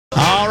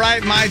All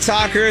right, my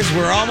talkers,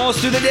 we're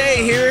almost through the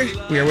day here.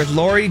 We are with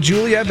Lori,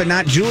 Julia, but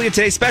not Julia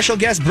today. Special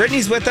guest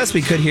Brittany's with us.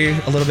 We could hear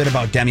a little bit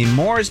about Demi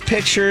Moore's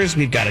pictures.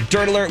 We've got a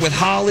Dirt Alert with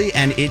Holly,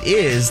 and it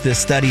is the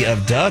study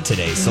of duh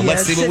today. So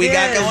let's see what we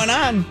got going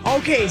on.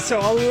 Okay, so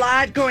a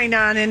lot going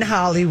on in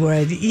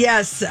Hollywood.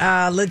 Yes,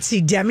 let's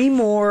see. Demi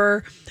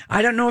Moore.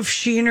 I don't know if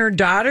she and her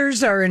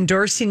daughters are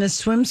endorsing a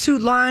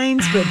swimsuit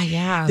lines,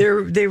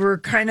 but they were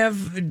kind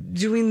of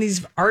doing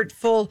these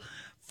artful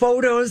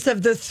photos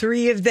of the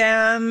three of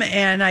them,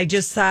 and I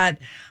just thought,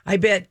 I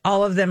bet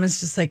all of them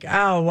is just like,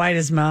 oh, why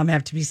does mom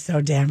have to be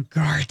so damn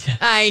gorgeous?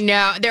 I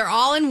know. They're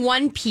all in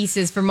one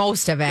pieces for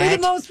most of it. For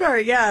the most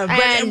part, yeah.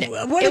 And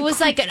it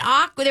was like an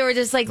awkward, they were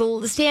just like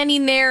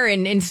standing there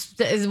and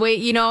wait,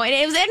 you know, and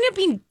it ended up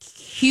being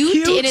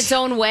cute in its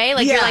own way.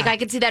 Like, you're like, I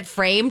could see that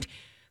framed,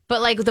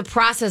 but like the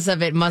process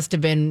of it must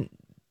have been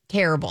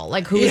terrible.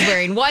 Like, who's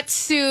wearing what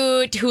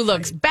suit, who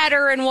looks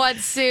better in what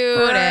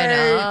suit,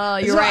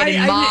 and you're right,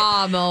 and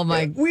mom, oh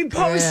my. We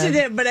posted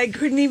it, but I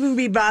couldn't even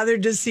be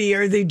bothered to see,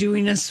 are they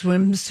doing a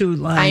swimsuit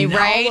line?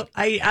 All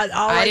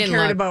I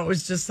cared about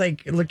was just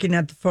like looking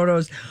at the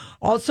photos.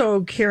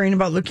 Also caring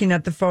about looking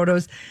at the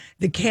photos.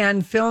 The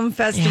Cannes Film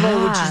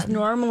Festival, which is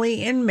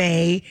normally in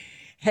May,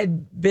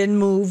 had been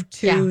moved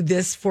to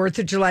this 4th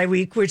of July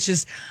week, which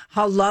is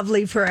how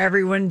lovely for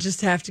everyone just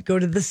to have to go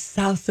to the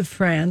south of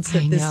France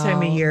at this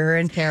time of year.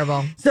 And it's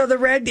terrible. So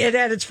it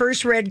had its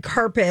first red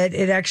carpet.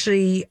 It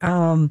actually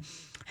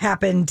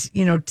happened,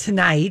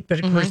 tonight,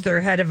 but of course they're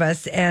ahead of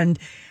us. And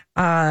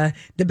the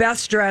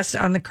best dressed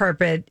on the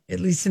carpet, at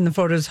least in the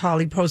photos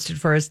Holly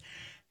posted for us,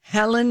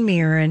 Helen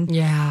Mirren,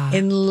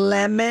 in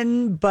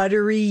lemon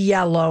buttery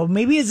yellow.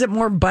 Maybe is it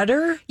more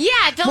butter? Yeah,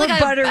 it felt more like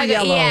butter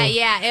yellow.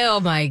 Yeah. Oh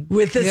my!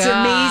 With this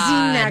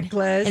amazing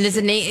necklace,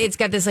 and it's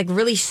got this like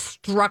really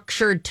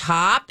structured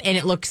top, and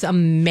it looks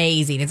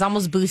amazing. It's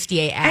almost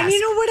bustier-esque. And you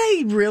know what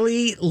I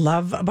really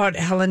love about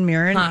Helen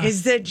Mirren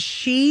is that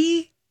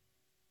she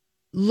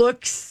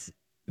looks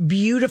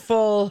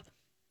beautiful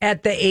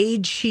at the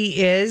age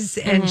she is,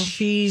 and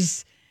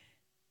she's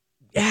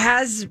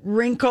has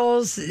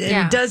wrinkles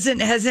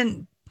and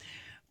hasn't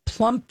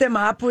plumped them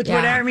up with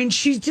whatever. I mean,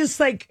 she's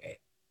just like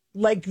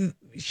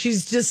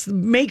she's just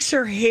makes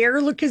her hair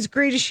look as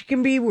great as she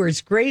can be, wears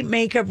great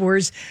makeup,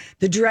 wears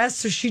the dress,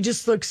 so she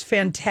just looks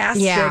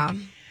fantastic.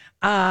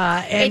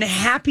 And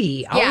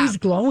happy, always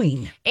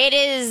glowing. It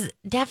is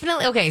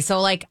definitely okay.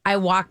 So like I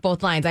walk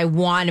both lines. I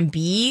want to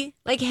be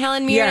like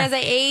Helen Mirren as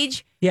I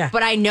age. Yeah.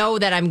 But I know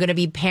that I'm gonna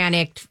be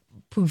panicked,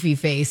 poofy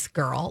face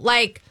girl.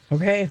 Like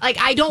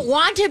I don't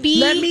want to be.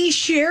 Let me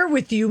share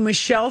with you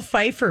Michelle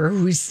Pfeiffer,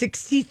 who's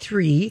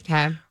 63.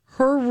 Okay.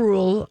 Her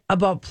rule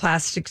about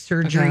plastic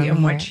surgery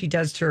and what she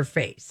does to her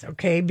face.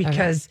 Okay.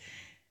 Because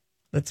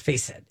let's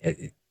face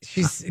it,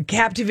 she's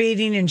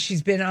captivating and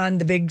she's been on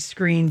the big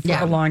screen for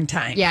a long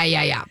time.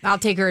 Yeah. I'll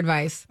take her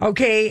advice.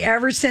 Okay.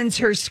 Ever since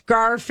her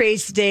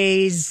Scarface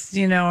days,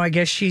 I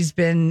guess she's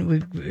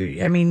been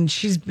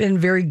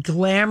very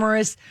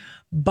glamorous.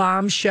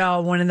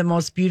 Bombshell, one of the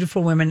most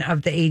beautiful women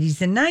of the 80s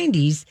and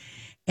 90s.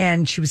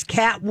 And she was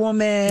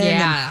Catwoman.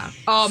 Yeah.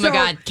 My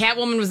God.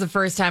 Catwoman was the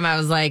first time I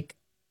was like,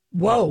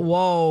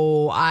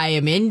 whoa, I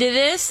am into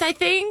this, I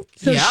think.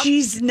 So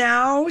she's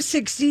now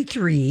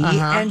 63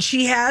 and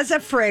she has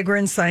a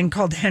fragrance line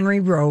called Henry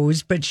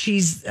Rose, but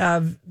she's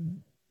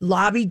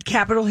lobbied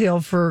Capitol Hill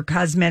for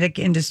cosmetic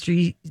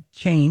industry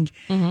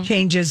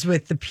changes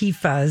with the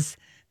PFAS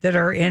that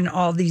are in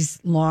all these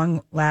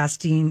long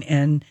lasting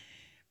and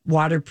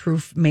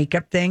waterproof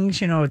makeup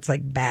things. It's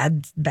like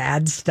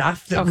bad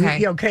stuff.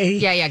 Okay.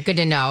 Yeah. Good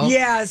to know.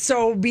 Yeah.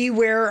 So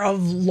beware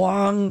of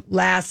long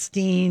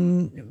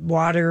lasting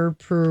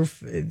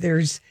waterproof.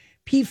 There's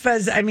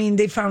PFAS. I mean,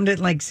 they found it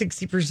in like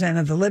 60%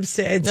 of the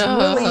lipstick. It's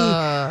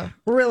really,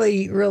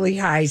 really, really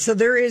high. So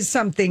there is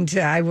something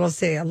to, I will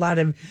say, a lot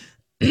of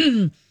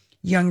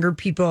younger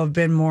people have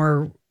been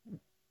more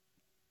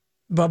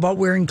about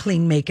wearing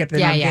clean makeup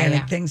and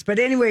organic things. But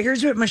anyway,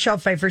 here's what Michelle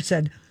Pfeiffer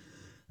said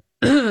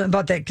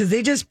about that, because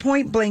they just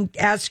point blank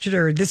asked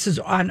her, this is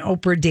on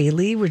Oprah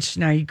Daily, which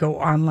now you go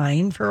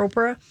online for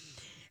Oprah,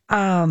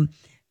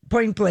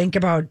 point blank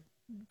about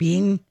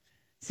being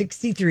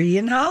 63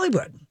 in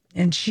Hollywood.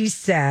 And she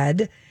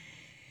said,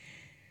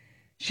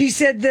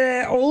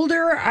 the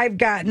older I've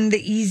gotten, the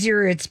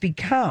easier it's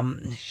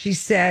become. She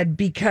said,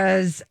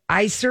 because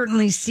I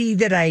certainly see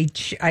that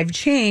I've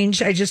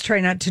changed. I just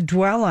try not to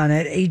dwell on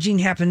it. Aging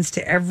happens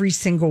to every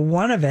single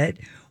one of it.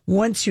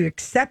 Once you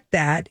accept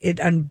that, it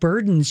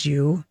unburdens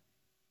you.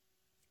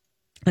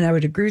 And I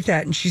would agree with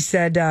that. And she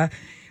said,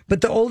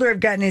 but the older I've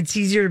gotten, it's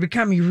easier to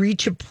become. You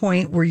reach a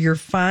point where you're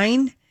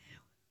fine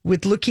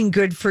with looking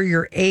good for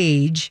your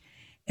age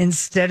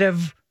instead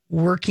of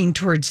working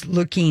towards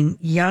looking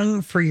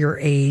young for your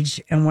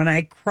age. And when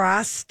I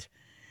crossed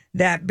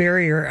that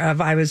barrier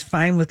of I was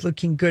fine with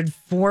looking good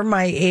for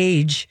my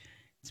age,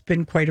 it's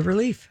been quite a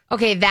relief.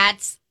 Okay,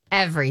 that's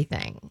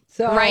everything.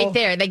 So right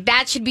there. Like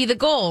that should be the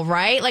goal,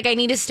 right? Like I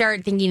need to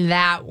start thinking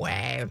that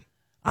way.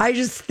 I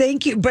just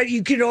think but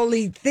you can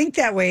only think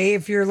that way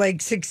if you're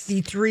like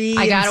 63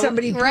 and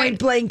somebody point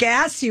blank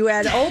asks you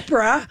at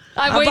Oprah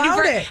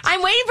about it.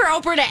 I'm waiting for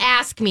Oprah to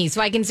ask me so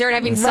I can start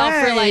having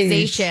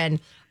self-realization.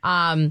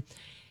 Because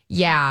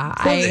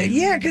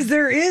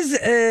there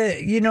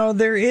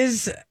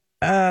is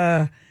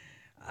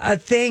a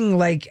thing,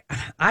 like,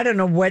 I don't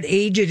know what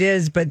age it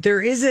is, but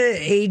there is an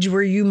age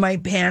where you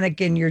might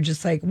panic and you're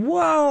just like,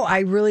 whoa, I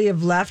really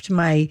have left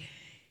my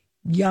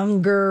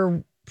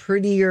younger,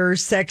 prettier,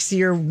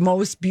 sexier,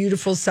 most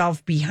beautiful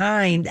self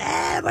behind.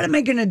 What am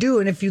I going to do?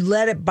 And if you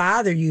let it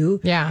bother you,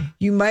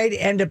 you might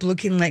end up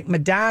looking like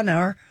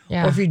Madonna.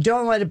 Or if you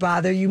don't let it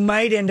bother, you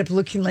might end up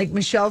looking like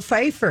Michelle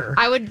Pfeiffer.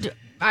 I would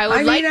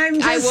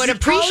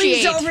appreciate.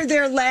 Paulie's over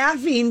there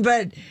laughing,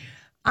 but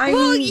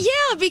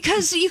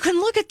because you can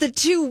look at the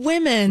two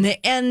women,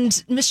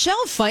 and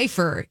Michelle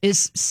Pfeiffer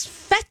is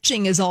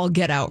fetching as all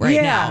get out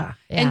right now.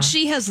 Yeah. And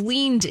she has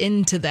leaned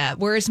into that,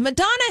 whereas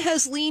Madonna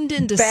has leaned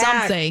into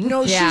something.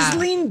 No, she's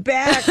leaned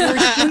back where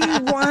she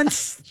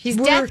wants. She's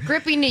death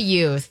gripping to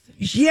youth.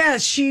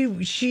 Yes,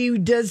 she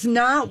does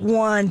not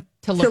want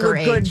to look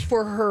good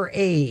for her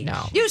age.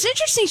 No. It was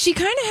interesting. She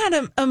kind of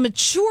had a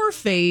mature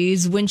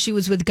phase when she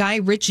was with Guy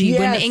Ritchie,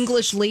 when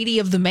English Lady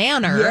of the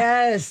Manor.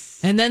 Yes.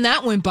 And then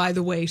that went by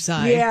the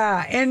wayside.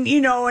 Yeah. And,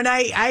 and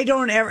I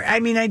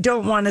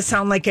don't want to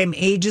sound like I'm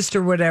ageist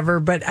or whatever,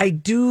 but I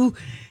do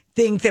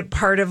think that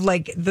part of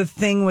like the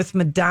thing with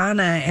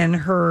Madonna and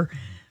her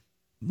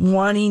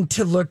wanting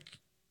to look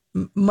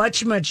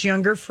much, much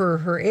younger for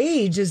her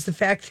age is the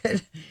fact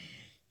that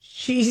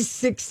she's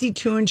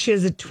 62 and she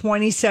has a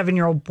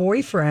 27-year-old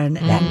boyfriend.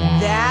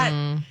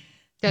 And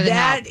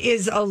that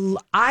is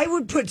I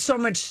would put so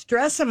much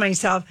stress on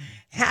myself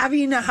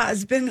having a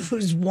husband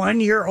who's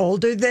 1 year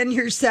older than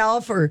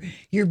yourself, or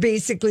you're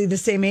basically the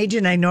same age.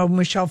 And I know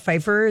Michelle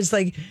Pfeiffer is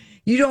like,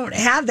 you don't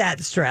have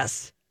that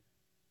stress.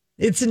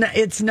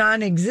 It's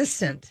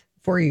non-existent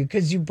for you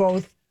because you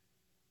both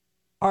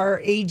are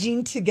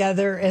aging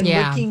together and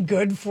looking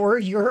good for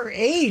your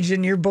age,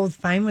 and you're both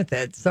fine with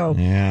it. So,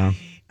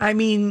 I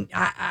mean,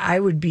 I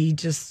would be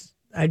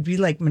I'd be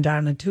like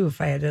Madonna too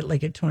if I had it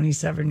like a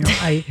 27-year-old.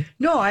 I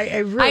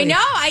really. I know.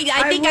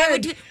 I think I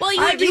would. Well,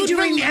 I'd be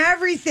doing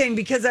everything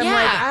because I'm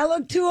like, I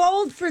look too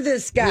old for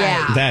this guy.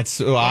 Yeah.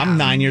 I'm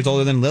 9 years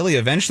older than Lily.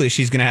 Eventually,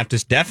 she's going to have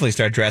to definitely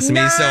start dressing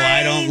me so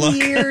I don't look.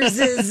 9 years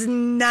is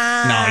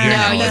not.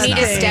 No, you need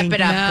to step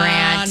it up,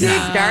 Grant.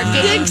 Start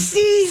getting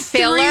 63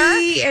 filler.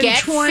 And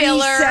Get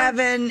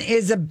 27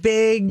 is a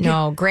big.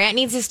 No, Grant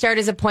needs to start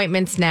his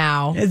appointments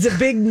now. It's a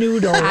big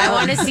noodle. I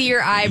want to see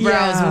your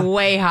eyebrows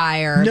way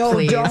higher. No,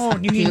 please.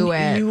 don't. Do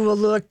it.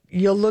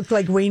 You'll look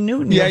like Wayne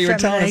Newton. Yeah, you're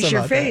telling us about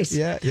your face.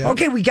 That. Yeah.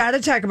 Okay, we got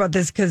to talk about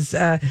this because.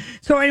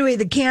 So anyway,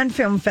 the Cannes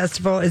Film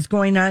Festival is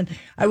going on.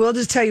 I will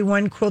just tell you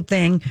one cool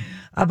thing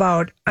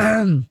about.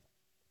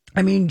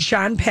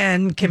 Sean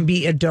Penn can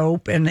be a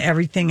dope and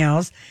everything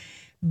else,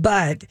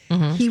 but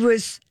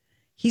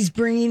he's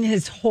bringing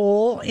his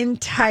whole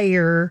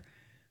entire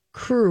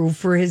crew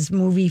for his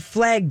movie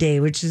Flag Day,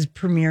 which is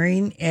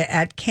premiering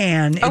at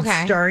Cannes. Okay.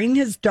 It's starring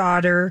his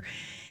daughter.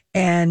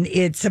 And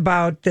it's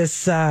about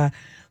this,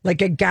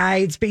 like a guy,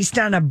 it's based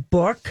on a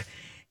book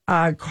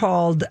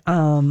called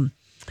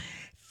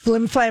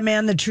Flim Flam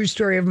Man, The True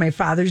Story of My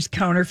Father's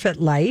Counterfeit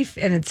Life.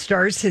 And it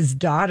stars his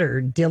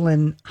daughter,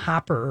 Dylan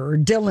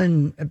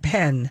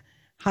Penn.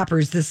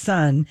 Hopper's the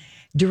son,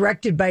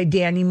 directed by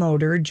Danny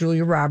Moder,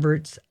 Julia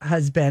Roberts'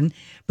 husband.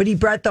 But he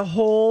brought the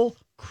whole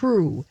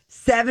crew,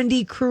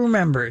 70 crew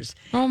members.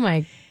 Oh,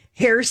 my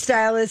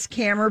hairstylists,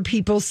 camera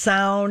people,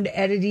 sound,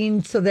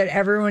 editing, so that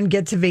everyone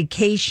gets a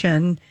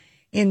vacation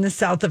in the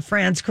south of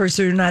France. Of course,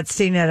 they're not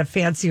staying at a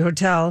fancy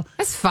hotel.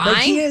 That's fine.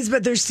 Like he is,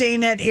 but they're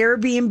staying at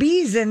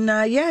Airbnbs.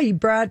 And he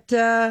brought,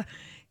 so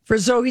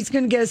he's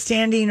going to get a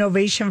standing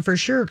ovation for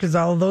sure because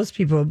all of those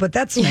people, but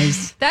that's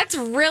nice. That's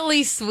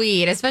really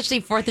sweet,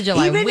 especially 4th of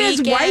July Even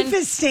weekend. His wife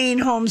is staying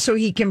home so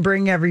he can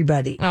bring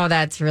everybody. Oh,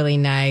 that's really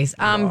nice.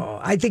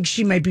 I think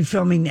she might be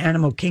filming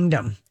Animal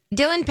Kingdom.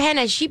 Dylan Penn,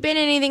 has she been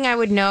in anything I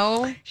would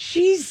know?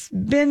 She's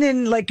been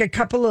in like a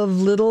couple of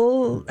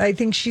I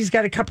think she's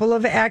got a couple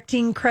of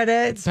acting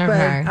credits,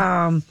 okay.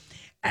 But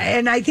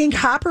and I think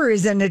Hopper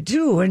is in it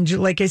too. And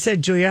like I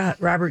said, Julia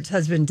Roberts'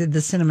 husband did the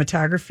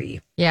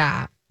cinematography.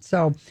 Yeah.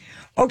 So,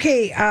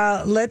 okay,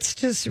 let's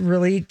just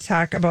really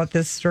talk about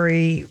this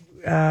story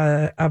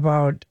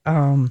about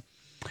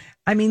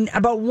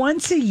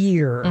once a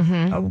year,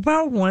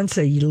 about once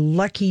a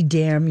lucky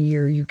damn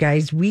year, you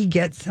guys, we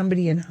get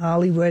somebody in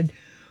Hollywood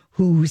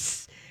who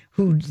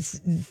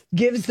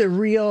gives the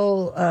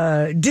real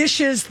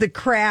dishes the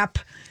crap,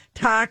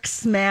 talks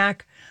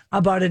smack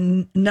about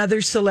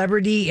another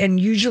celebrity, and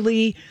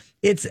usually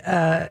it's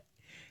a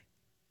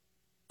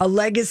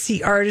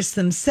legacy artist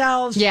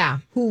themselves,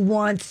 who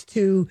wants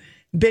to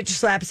bitch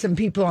slap some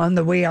people on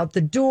the way out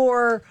the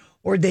door,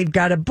 or they've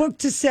got a book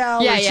to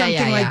sell, or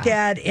something like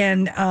that.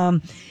 And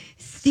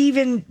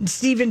Steven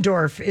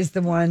Dorff is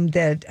the one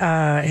that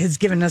has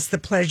given us the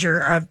pleasure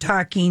of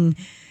talking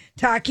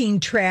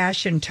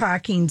trash and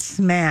talking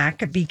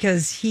smack,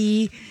 because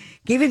he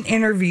gave an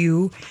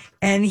interview,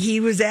 and he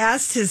was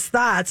asked his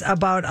thoughts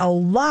about a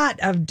lot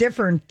of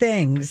different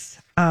things.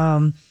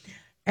 And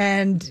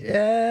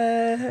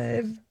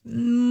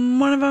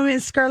one of them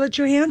is Scarlett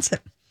Johansson.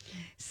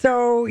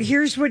 So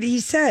here's what he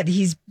said.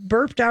 He's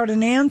burped out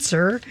an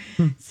answer.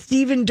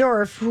 Steven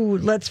Dorff, who,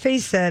 let's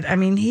face it, I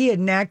mean, he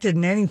hadn't acted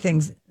in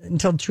anything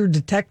until True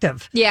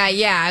Detective. Yeah.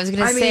 I was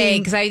going to say,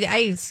 because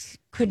I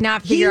could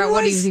not figure out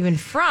what he was even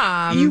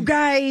from. You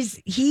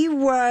guys, he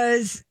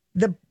was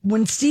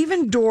when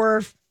Steven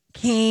Dorff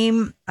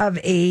came of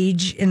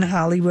age in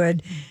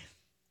Hollywood,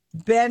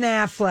 Ben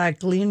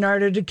Affleck,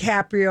 Leonardo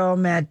DiCaprio,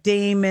 Matt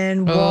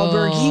Damon,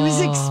 Wahlberg. He was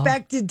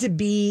expected to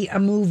be a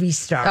movie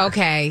star.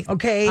 Okay.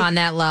 On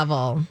that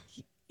level.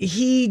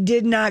 He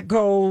did not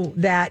go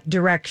that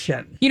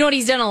direction. You know what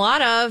he's done a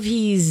lot of?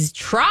 He's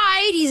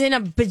tried. He's in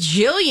a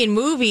bajillion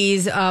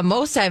movies.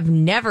 Most I've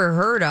never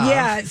heard of.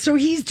 Yeah. So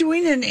he's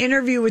doing an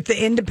interview with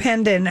The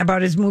Independent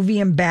about his movie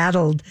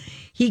Embattled.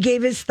 He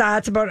gave his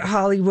thoughts about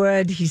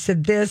Hollywood. He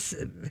said this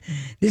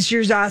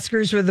year's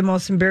Oscars were the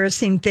most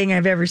embarrassing thing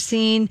I've ever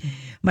seen.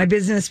 My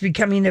business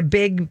becoming a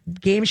big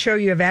game show.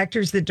 You have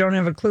actors that don't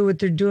have a clue what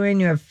they're doing.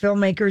 You have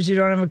filmmakers who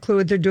don't have a clue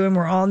what they're doing.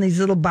 We're all in these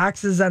little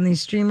boxes on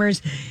these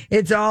streamers.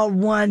 It's all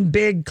one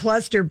big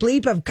cluster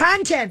bleep of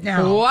content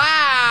now.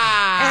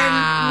 Wow.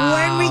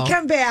 And when we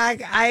come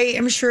back, I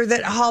am sure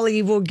that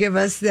Holly will give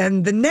us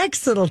then the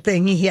next little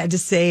thing he had to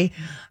say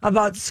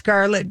about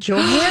Scarlett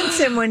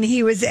Johansson when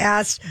he was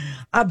asked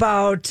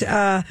about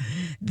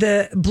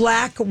the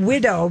Black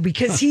Widow,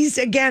 because he's,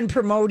 again,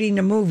 promoting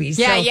a movie.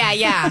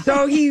 Yeah.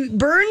 So he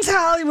burns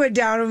Hollywood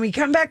down. When we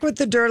come back with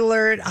the Dirt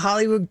Alert,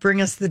 Hollywood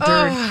bring us the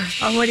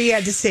dirt on what he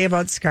had to say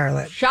about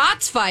Scarlett.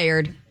 Shots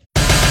fired.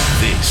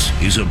 This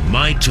is a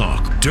My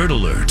Talk Dirt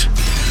Alert.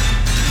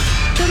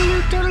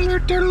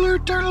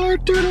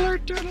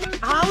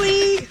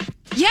 Holly.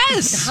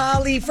 Yes.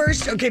 Holly,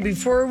 first, okay,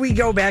 before we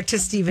go back to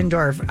Steven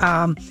Dorff,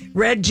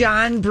 read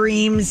John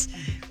Bream's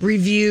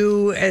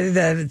review.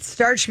 The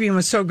Star Tribune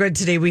was so good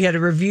today. We had a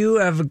review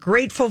of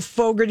Grateful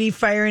Fogarty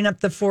firing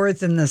up the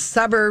 4th in the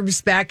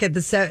suburbs back at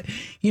the,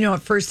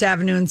 at First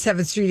Avenue and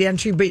 7th Street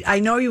entry. But I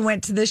know you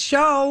went to the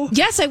show.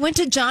 Yes, I went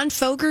to John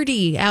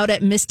Fogerty out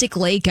at Mystic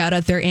Lake, out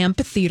at their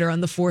amphitheater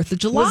on the 4th of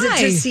July. Was it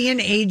to see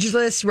an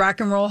ageless rock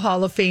and roll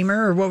Hall of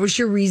Famer, or what was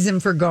your reason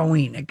for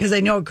going? Because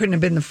I know it couldn't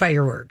have been the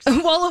fireworks.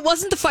 Well, it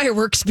wasn't the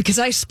fireworks because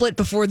I split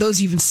before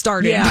those even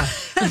started. Yeah.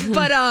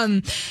 But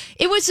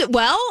it was,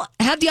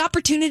 had the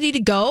opportunity to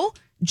go.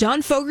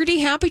 John Fogerty,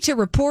 happy to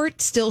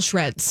report, still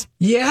shreds.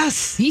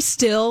 Yes. He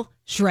still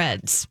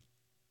shreds.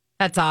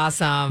 That's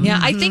awesome. Yeah,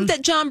 I think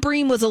that John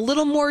Bream was a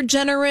little more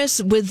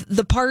generous with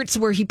the parts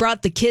where he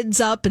brought the kids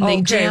up and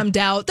they jammed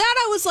out. That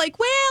I was like,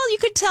 well, you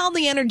could tell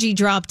the energy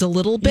dropped a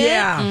little bit.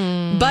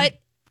 Yeah. But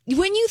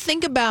when you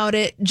think about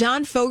it,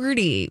 John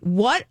Fogerty,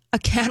 what a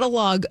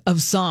catalog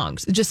of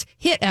songs. Just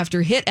hit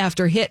after hit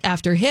after hit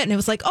after hit. And it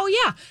was like,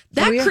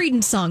 that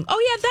Creedence song. Oh,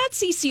 yeah, that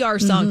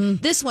CCR song.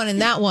 This one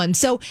and that one.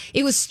 So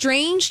it was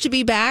strange to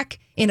be back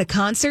in a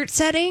concert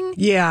setting.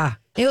 Yeah.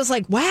 It was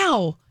like,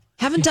 wow.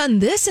 Haven't done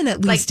this in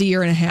at least a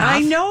year and a half. I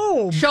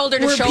know. Shoulder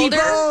to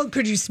shoulder.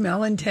 Could you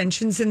smell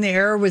intentions in the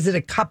air, or was it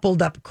a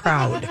coupled up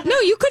crowd? No,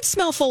 you could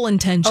smell full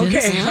intentions.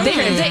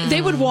 Okay.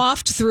 They would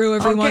waft through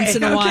every once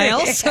in a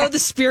while, so the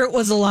spirit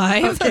was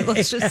alive.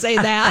 Let's just say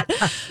that.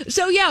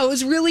 So, it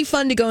was really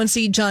fun to go and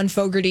see John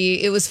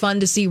Fogerty. It was fun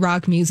to see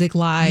rock music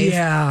live.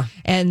 Yeah.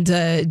 And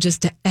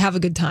just to have a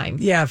good time.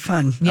 Yeah,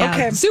 fun. Yeah,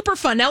 okay. Super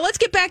fun. Now, let's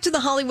get back to the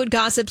Hollywood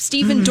gossip.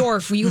 Steven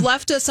Dorff, you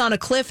left us on a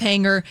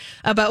cliffhanger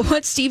about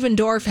what Steven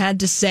Dorff had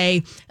to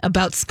say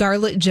about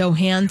Scarlett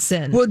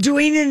Johansson. Well,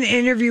 doing an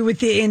interview with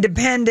The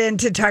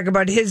Independent to talk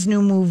about his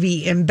new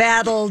movie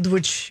Embattled,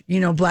 which,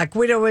 Black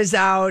Widow is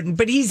out.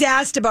 But he's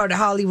asked about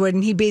Hollywood,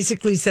 and he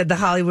basically said the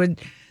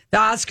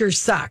Oscars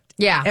sucked.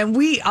 Yeah. And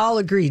we all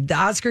agreed the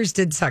Oscars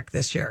did suck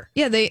this year.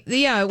 Yeah,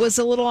 it was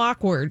a little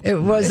awkward. It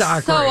was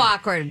awkward. So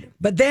awkward.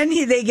 But then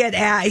he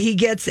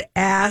gets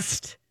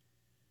asked.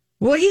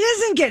 Well, he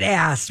doesn't get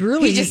asked,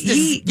 really.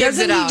 He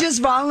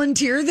just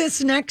volunteer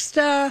this next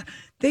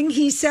thing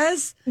he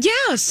says?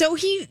 Yeah, so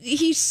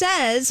he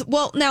says,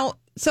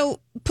 so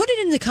put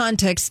it into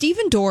context,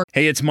 Steven Dorff.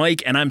 Hey, it's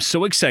Mike, and I'm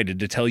so excited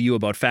to tell you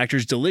about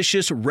Factor's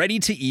delicious,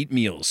 ready-to-eat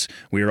meals.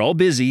 We are all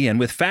busy, and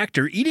with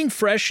Factor, eating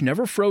fresh,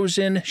 never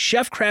frozen,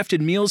 chef-crafted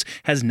meals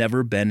has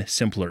never been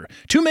simpler.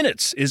 2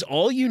 minutes is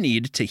all you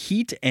need to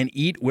heat and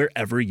eat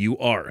wherever you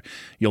are.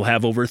 You'll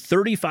have over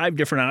 35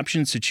 different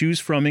options to choose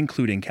from,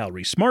 including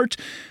Calorie Smart,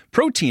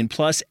 Protein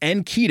Plus,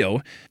 and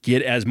Keto.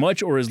 Get as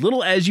much or as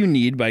little as you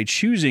need by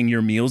choosing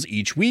your meals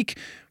each week.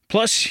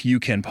 Plus, you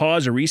can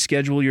pause or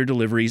reschedule your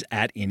deliveries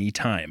at any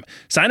time.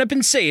 Sign up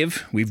and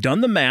save. We've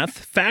done the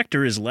math.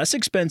 Factor is less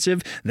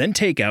expensive than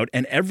takeout,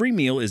 and every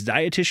meal is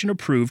dietitian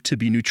approved to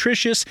be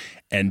nutritious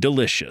and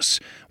delicious.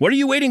 What are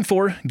you waiting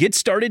for? Get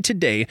started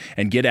today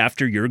and get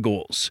after your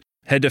goals.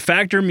 Head to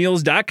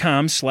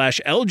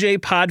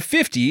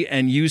factormeals.com/LJPod50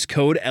 and use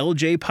code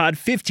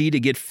LJPod50 to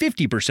get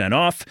 50%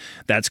 off.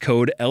 That's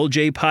code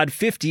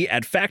LJPod50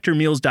 at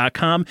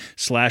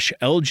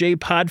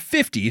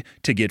factormeals.com/LJPod50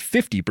 to get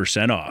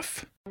 50%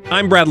 off.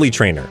 I'm Bradley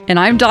Trainer. And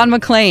I'm Don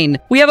McClain.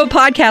 We have a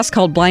podcast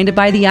called Blinded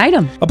by the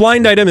Item. A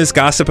blind item is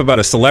gossip about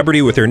a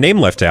celebrity with their name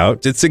left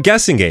out. It's a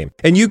guessing game,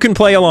 and you can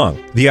play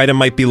along. The item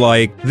might be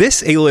like,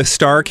 this A-list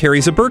star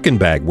carries a Birkin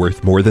bag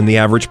worth more than the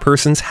average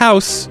person's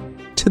house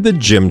to the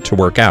gym to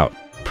work out.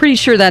 Pretty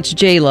sure that's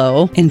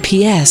J-Lo. And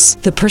P.S.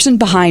 the person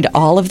behind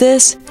all of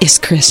this is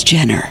Kris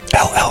Jenner,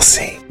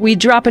 LLC. We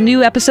drop a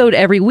new episode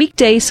every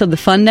weekday so the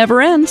fun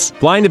never ends.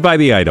 Blinded by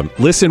the Item.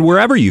 Listen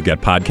wherever you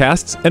get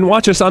podcasts and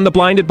watch us on the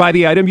Blinded by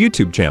the Item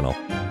YouTube channel.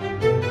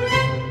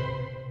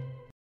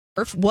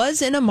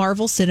 Was in a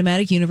Marvel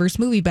Cinematic Universe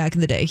movie back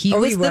in the day. He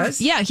was?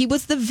 Yeah, he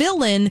was the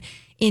villain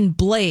in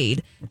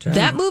Blade.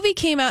 That movie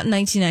came out in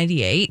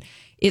 1998.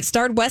 It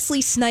starred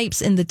Wesley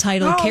Snipes in the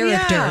title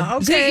character. Yeah,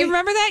 okay. So you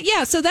remember that?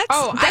 Yeah. So that's.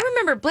 I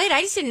remember Blade. I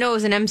just didn't know it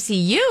was an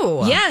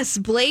MCU. Yes,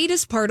 Blade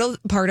is part of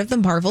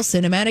the Marvel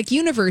Cinematic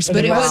Universe,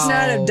 but it must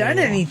not have done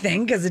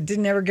anything because it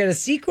didn't ever get a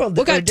sequel.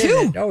 Well, it got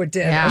two. Oh, it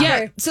did. Yeah.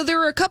 Okay. Yeah. So there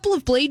were a couple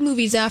of Blade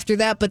movies after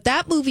that, but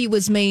that movie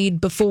was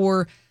made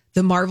before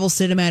the Marvel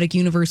Cinematic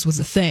Universe was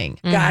a thing.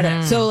 Got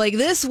it. So like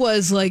this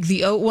was like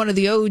one of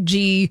the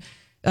OG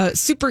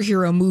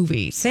superhero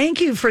movies. Thank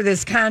you for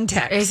this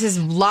context. This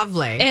is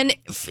lovely. And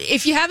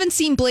if you haven't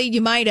seen Blade,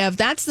 you might have.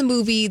 That's the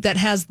movie that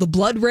has the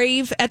blood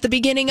rave at the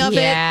beginning of it.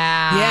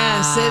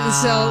 Yes, and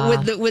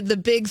so with the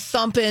big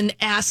thumping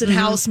acid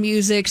house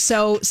music.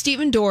 So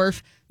Stephen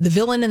Dorff, the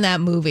villain in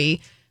that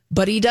movie,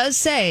 but he does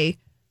say,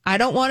 "I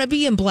don't want to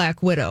be in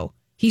Black Widow."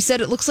 He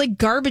said, it looks like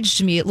garbage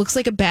to me. It looks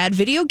like a bad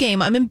video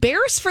game. I'm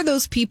embarrassed for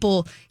those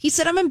people. He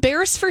said, I'm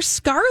embarrassed for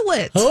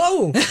Scarlett.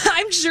 Oh,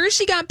 I'm sure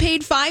she got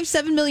paid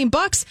 $5-7 million,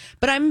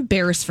 but I'm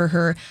embarrassed for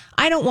her.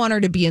 I don't want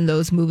her to be in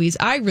those movies.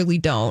 I really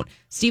don't.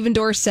 Stephen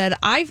Dorff said,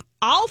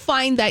 I'll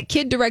find that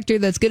kid director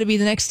that's going to be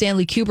the next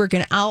Stanley Kubrick,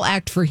 and I'll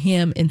act for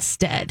him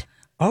instead.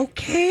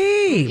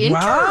 Okay.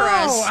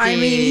 Wow. I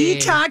mean, he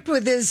talked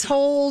with his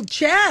whole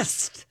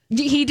chest.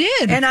 He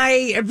did. And I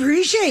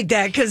appreciate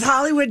that because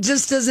Hollywood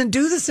just doesn't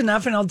do this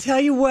enough. And I'll tell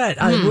you what,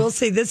 I will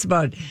say this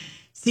about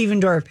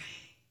Stephen Dorff.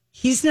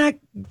 He's not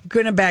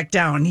going to back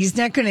down. He's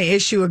not going to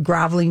issue a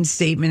groveling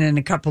statement in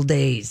a couple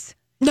days.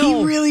 No.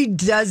 He really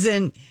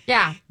doesn't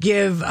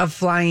give a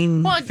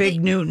flying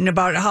fig Newton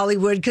about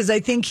Hollywood because I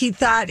think he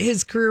thought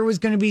his career was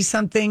going to be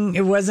something.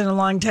 It wasn't a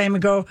long time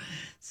ago.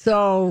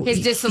 So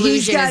his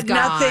disillusion is gone.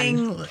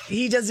 Nothing.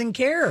 He doesn't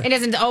care. He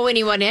doesn't owe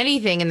anyone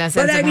anything in the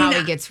sense of how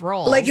he gets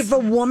roles. Like if a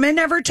woman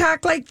ever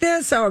talked like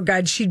this, oh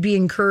God, she'd be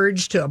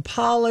encouraged to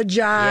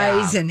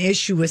apologize and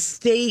issue a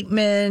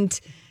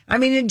statement. I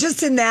mean,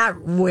 just in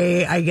that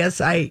way, I guess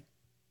I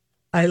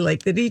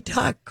like that he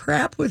talked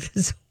crap with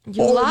his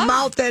whole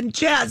mouth and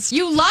chest.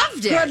 You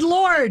loved it. Good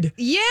Lord.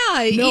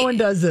 Yeah. No one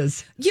does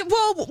this. Yeah,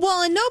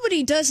 well, and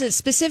nobody does it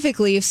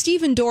specifically. If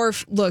Stephen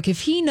Dorff, look,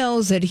 if he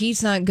knows that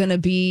he's not going to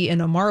be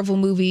in a Marvel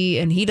movie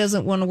and he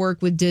doesn't want to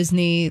work with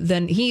Disney,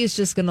 then he is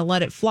just going to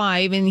let it fly.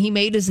 I mean, he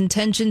made his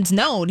intentions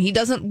known. He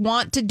doesn't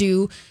want to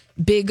do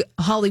big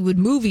Hollywood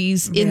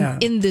movies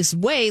in this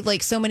way,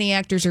 like so many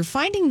actors are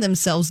finding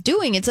themselves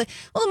doing. It's like,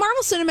 well, the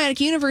Marvel Cinematic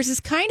Universe is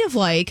kind of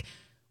like,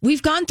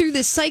 we've gone through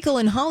this cycle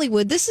in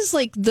Hollywood. This is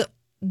like the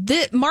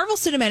Marvel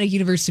Cinematic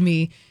Universe to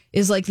me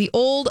is like the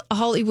old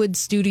Hollywood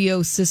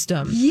studio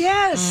system.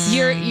 Yes.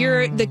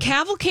 You're the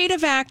cavalcade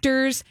of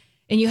actors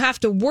and you have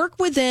to work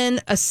within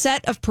a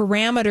set of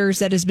parameters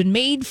that has been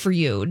made for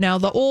you. Now,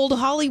 the old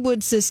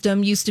Hollywood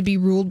system used to be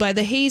ruled by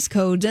the Hays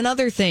Codes and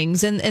other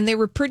things, and they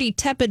were pretty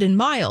tepid and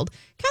mild.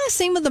 Kind of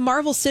same with the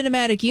Marvel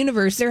Cinematic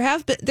Universe.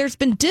 There's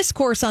been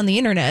discourse on the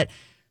internet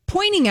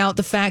pointing out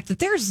the fact that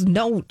there's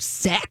no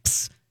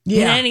sex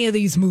in any of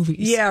these movies.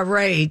 Yeah,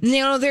 right.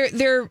 You know,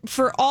 they're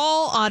for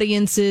all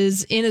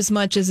audiences in as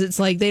much as it's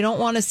like they don't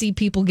want to see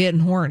people getting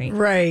horny.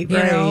 Right, you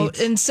know?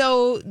 And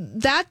so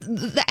that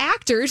the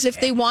actors,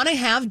 if they want to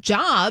have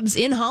jobs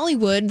in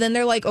Hollywood, then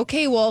they're like,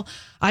 okay, well,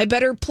 I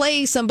better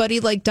play somebody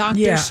like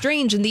Doctor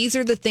Strange, and these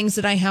are the things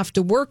that I have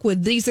to work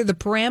with. These are the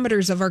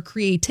parameters of our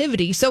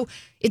creativity. So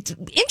it's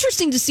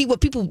interesting to see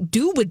what people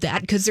do with that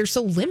because they're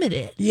so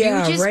limited.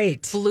 Yeah, you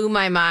just blew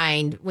my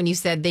mind when you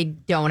said they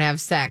don't have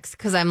sex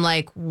because I'm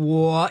like,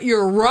 what?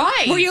 You're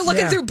right. Well, you're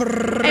looking through,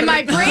 and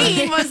my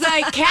brain was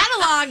like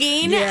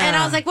cataloging, and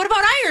I was like, what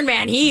about Iron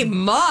Man? He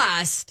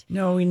must.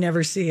 No, we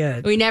never see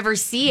it. We never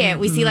see it.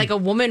 We see like a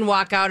woman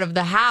walk out of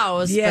the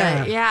house.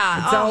 Yeah,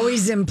 but it's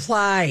always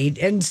implied.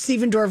 And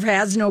Stephen Dorff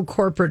has no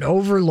corporate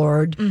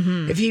overlord.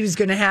 If he was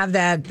going to have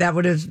that,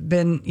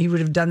 he would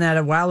have done that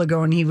a while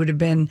ago, and he would have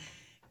been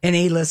an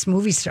A-list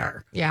movie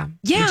star. Yeah.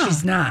 Which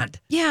he's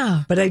not.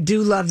 Yeah. But I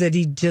do love that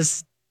he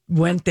just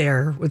went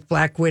there with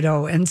Black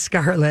Widow and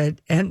Scarlet,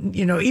 and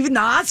even the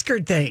Oscar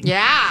thing.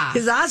 Yeah,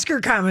 his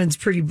Oscar comment's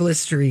pretty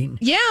blistering.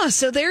 Yeah,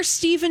 so there's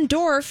Stephen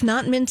Dorff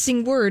not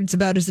mincing words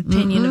about his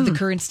opinion of the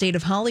current state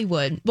of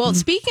Hollywood. Well,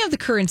 speaking of the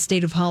current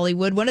state of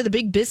Hollywood, one of the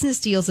big business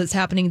deals that's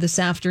happening this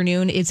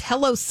afternoon is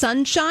Hello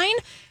Sunshine,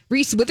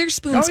 Reese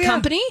Witherspoon's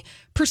company,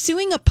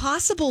 pursuing a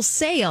possible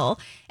sale,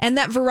 and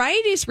that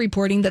Variety is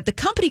reporting that the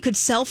company could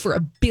sell for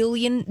 $1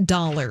 billion.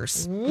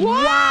 What?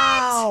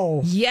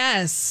 Wow.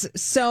 Yes.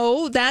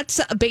 So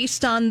that's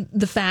based on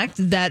the fact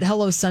that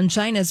Hello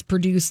Sunshine has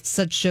produced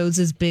such shows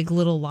as Big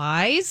Little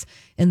Lies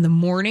and The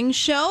Morning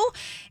Show.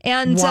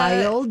 And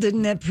Wild,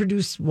 didn't that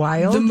produce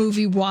Wild? The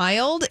movie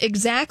Wild,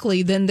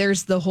 exactly. Then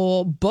there's the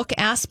whole book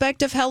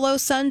aspect of Hello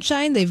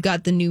Sunshine. They've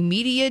got the new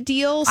media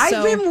deal.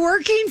 I've been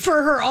working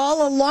for her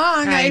all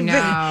along.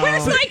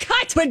 Where's my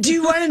cut? But do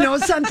you want to know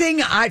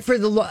something?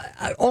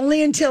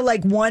 Only until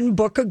like one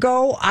book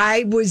ago,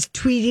 I was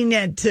tweeting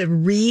it to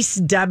Reese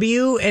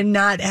W. and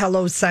not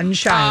Hello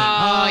Sunshine.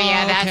 Oh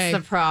yeah, that's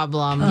the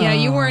problem. Yeah,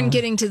 you weren't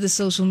getting to the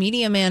social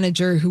media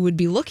manager who would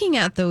be looking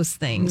at those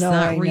things,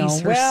 not Reese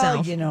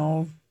herself.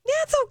 Well, yeah,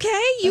 it's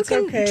okay. You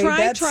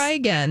can try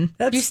again.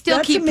 You still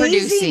that's keep amazing,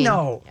 producing.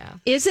 though. Yeah.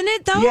 Isn't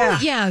it, though?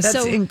 Yeah,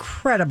 that's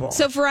incredible.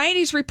 So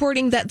Variety's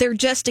reporting that they're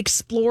just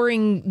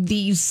exploring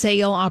these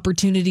sale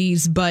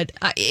opportunities, but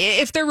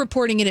if they're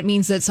reporting it, it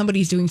means that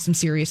somebody's doing some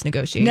serious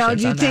negotiations. Now,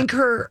 do you think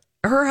her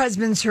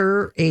husband's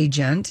her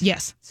agent?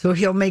 Yes. So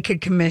he'll make a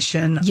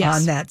commission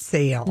on that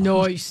sale.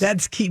 Nice.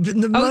 That's keeping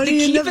the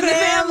money in the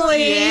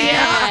family.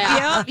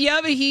 Yeah,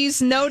 but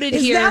he's noted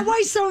Is here. that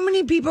why so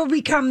many people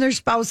become their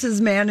spouse's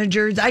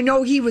managers? I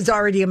know he was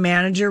already a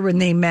manager when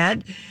they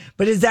met,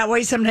 but is that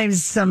why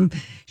sometimes some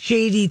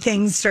shady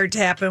things start to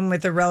happen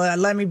with a relative?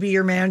 Let me be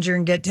your manager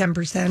and get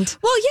 10%.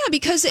 Well, yeah,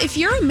 because if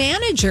you're a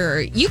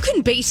manager, you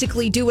can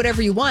basically do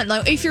whatever you want.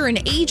 Like, if you're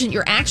an agent,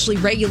 you're actually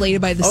regulated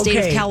by the state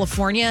of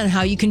California and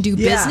how you can do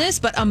business.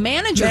 But a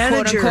manager,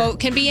 quote unquote,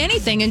 can be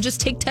anything and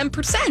just take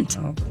 10%.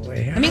 Oh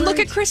boy! I mean, look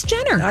at Kris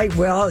Jenner. I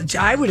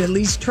would at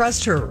least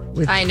trust her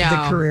with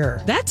the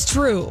career. That's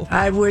true.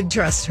 I would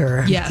trust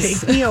her.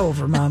 Yes. Take me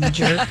over, Mama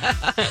Jerk.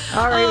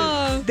 All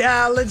right,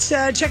 let's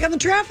check on the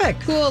traffic.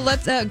 Cool.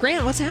 Let's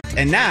Grant, what's happening?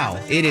 And now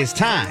it is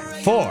time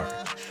for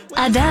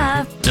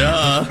Duh.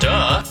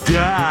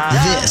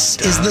 This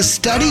is the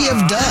study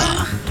of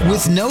duh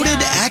with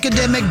noted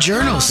academic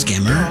journal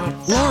skimmer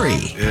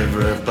Lori.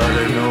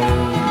 Everybody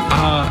knows.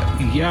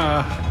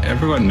 Yeah,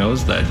 everyone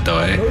knows that,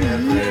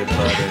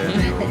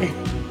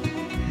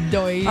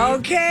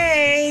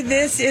 Okay,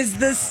 this is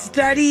the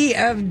study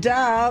of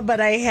duh, but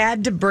I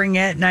had to bring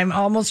it, and I'm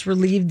almost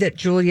relieved that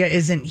Julia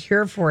isn't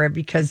here for it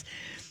because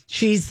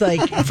she's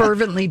like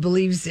fervently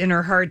believes in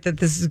her heart that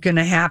this is going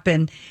to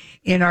happen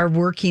in our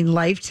working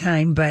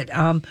lifetime. But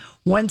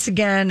once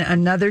again,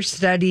 another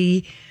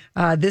study,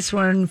 this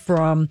one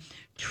from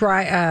a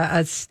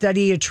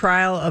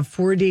trial of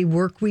 4-day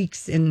work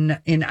weeks in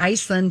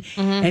Iceland.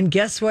 And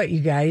guess what, you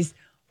guys?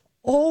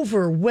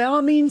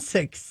 Overwhelming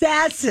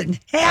success and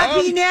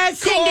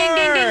happiness. Ding, ding,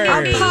 ding, ding, ding,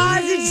 a ding.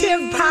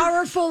 positive,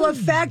 powerful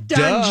effect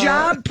on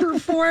job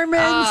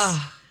performance.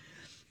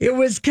 It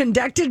was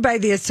conducted by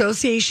the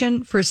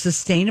Association for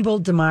Sustainable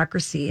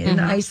Democracy in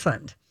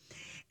Iceland.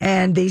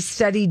 And they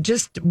studied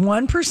just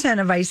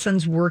 1% of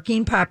Iceland's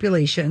working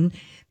population.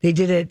 They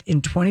did it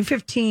in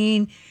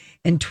 2015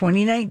 and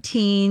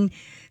 2019.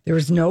 There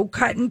was no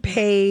cut in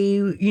pay,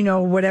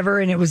 whatever.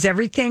 And it was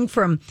everything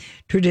from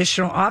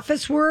traditional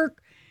office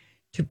work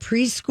to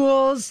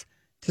preschools,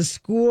 to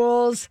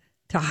schools,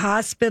 to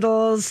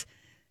hospitals.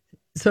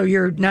 So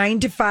you're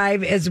 9 to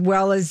 5, as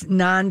well as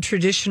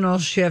non-traditional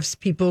shifts,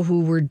 people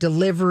who were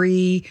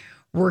delivery,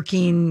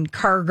 working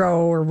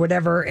cargo or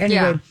whatever.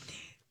 Anyway,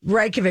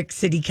 Reykjavik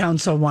City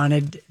Council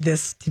wanted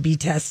this to be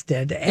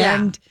tested.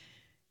 And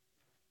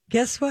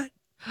guess what?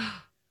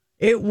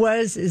 It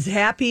was as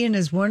happy and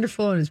as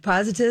wonderful and as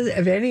positive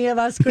as any of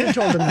us could have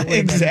told them.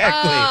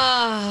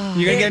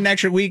 Exactly. You're going to get an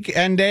extra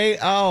weekend day?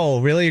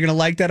 Oh, really? You're going to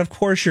like that? Of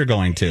course you're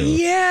going to.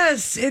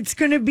 Yes. It's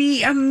going to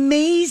be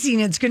amazing.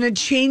 It's going to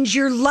change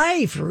your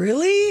life.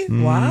 Really?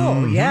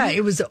 Wow. Yeah.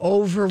 It was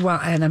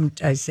overwhelming.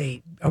 And I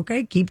say,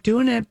 okay, keep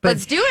doing it. But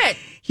let's do it.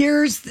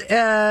 Here's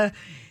the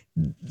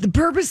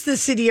purpose the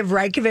city of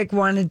Reykjavik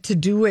wanted to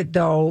do it,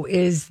 though,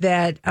 is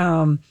that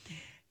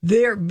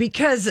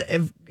because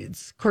of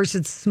course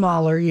it's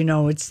smaller,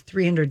 it's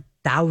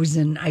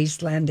 300,000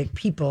 Icelandic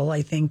people,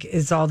 I think,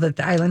 is all that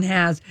the island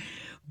has.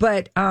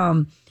 But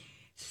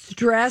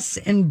stress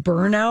and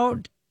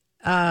burnout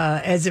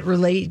as it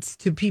relates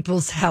to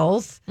people's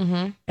health,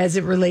 as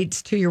it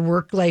relates to your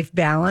work-life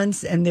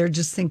balance, and they're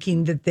just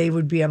thinking that they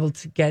would be able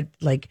to get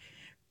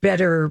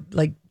better,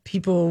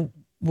 people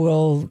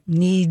will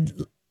need.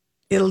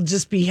 It'll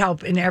just be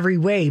help in every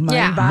way. More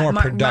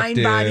productive.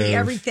 Mind, body,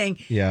 everything.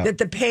 Yeah. That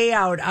the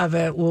payout of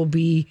it will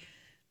be.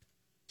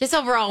 Just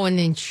overall, in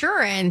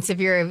insurance, if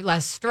you're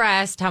less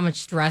stressed, how much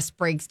stress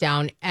breaks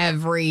down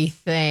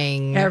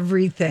everything.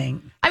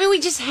 Everything. I mean, we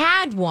just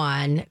had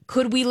one.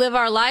 Could we live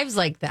our lives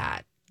like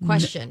that?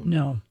 Question.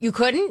 No. You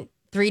couldn't?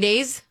 3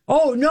 days?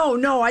 Oh,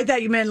 no. I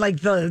thought you meant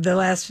like the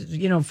last,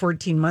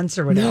 14 months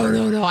or whatever.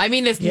 No. I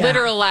mean, this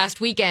literal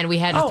last weekend, we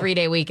had a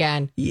 3-day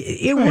weekend.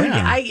 It would.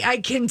 Yeah. I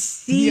can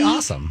see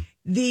awesome.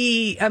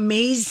 The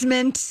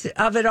amazement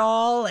of it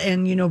all.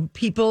 And,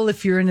 people,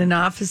 if you're in an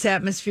office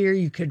atmosphere,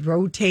 you could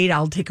rotate.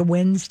 I'll take a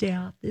Wednesday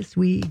off this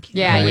week.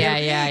 Yeah.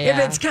 If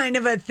it's kind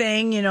of a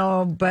thing,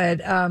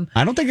 but.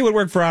 I don't think it would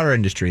work for our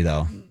industry,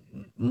 though.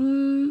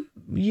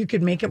 You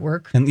could make it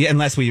work. And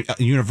unless we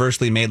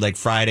universally made like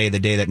Friday the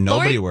day that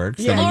nobody works.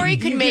 Yeah, Lori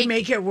could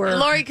make it work.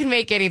 Lori could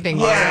make anything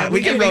work. Yeah,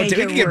 we could rotate.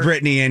 We could get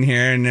Brittany in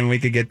here and then we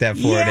could get that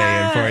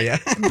 4-day in for you.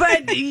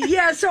 But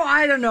so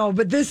I don't know.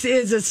 But this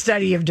is a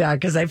study of duh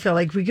because I feel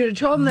like we could have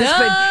told them this.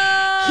 But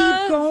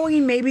keep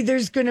going. Maybe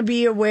there's going to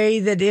be a way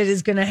that it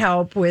is going to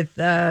help with,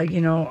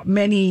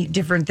 many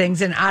different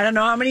things. And I don't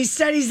know how many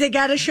studies they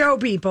got to show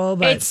people.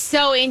 But it's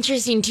so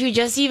interesting, too,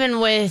 just even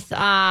with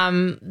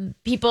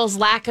people's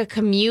lack of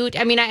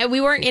commute. I mean, we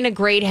weren't in a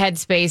great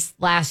headspace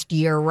last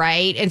year,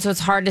 right? And so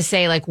it's hard to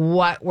say, like,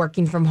 what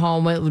working from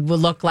home would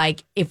look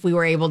like if we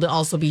were able to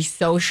also be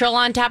social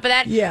on top of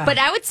that. Yeah. But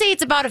I would say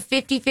it's about a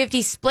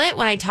 50-50 split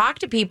when I talk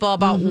to people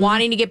about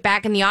wanting to get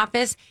back in the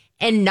office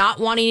and not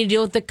wanting to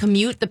deal with the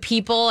commute, the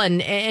people,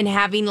 and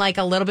having, like,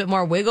 a little bit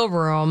more wiggle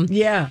room.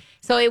 Yeah.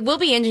 So it will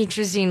be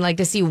interesting, like,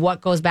 to see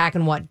what goes back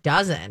and what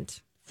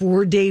doesn't.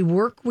 4-day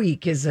work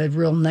week is a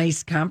real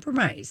nice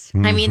compromise.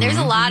 I mean, there's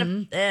a lot of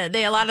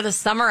a lot of the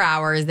summer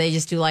hours. They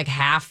just do like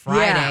half Friday.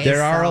 Yeah,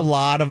 there are a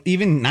lot of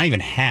not even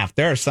half.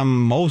 There are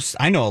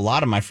I know a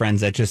lot of my friends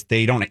that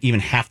they don't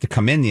even have to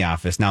come in the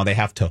office now. They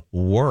have to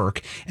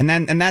work, and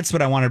that's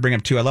what I want to bring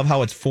up too. I love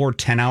how it's 4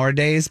 10-hour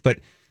days, but.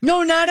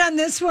 No, not on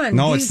this one.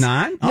 No, it's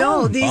not?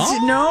 No,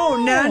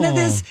 none of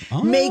this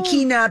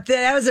making up.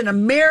 That was an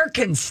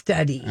American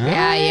study.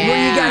 Yeah.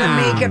 Where you got to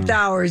make up the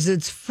hours.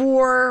 It's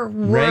 4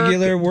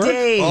 regular work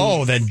days.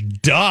 Oh,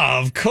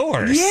 of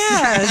course.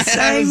 Yes.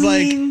 I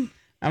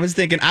was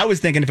thinking if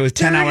it was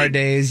 10-hour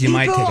days, you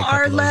might take a couple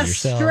are of less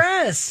yourself.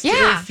 stressed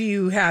if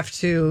you have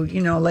to,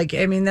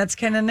 that's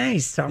kind of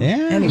nice. So,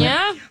 anyway.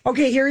 Yeah.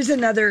 Okay, here's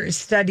another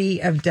study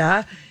of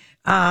duh.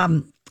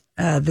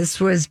 This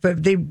was,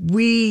 but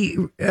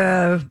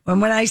and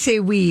when I say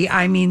we,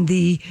 I mean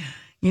the,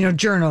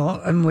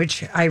 journal in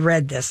which I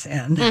read this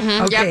in.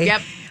 Mm-hmm. Okay.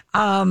 Yep.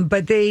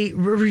 But they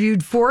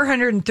reviewed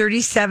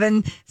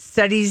 437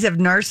 studies of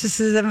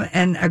narcissism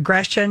and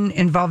aggression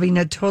involving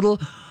a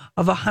total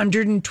of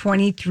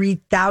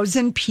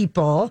 123,000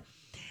 people.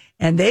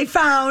 And they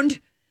found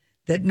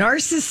that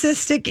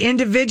narcissistic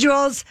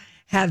individuals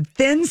have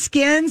thin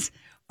skins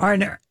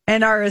and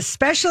are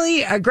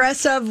especially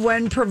aggressive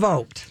when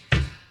provoked.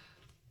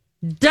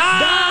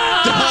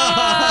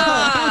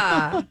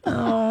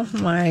 Oh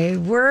my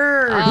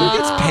word. Who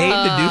gets paid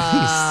to do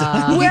these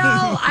stuff?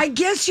 Well, I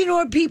guess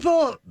what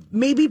people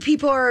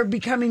are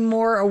becoming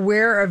more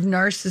aware of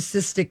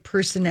narcissistic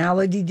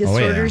personality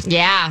disorders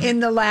in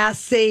the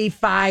last, say,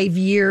 5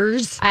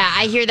 years.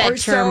 I hear that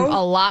term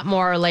a lot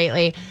more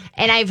lately.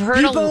 And I've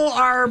heard people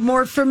are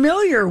more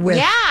familiar with.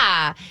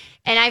 Yeah.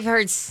 And I've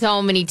heard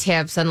so many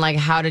tips on like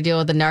how to deal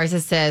with a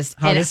narcissist.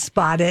 How to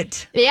spot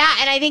it. Yeah.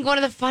 And I think one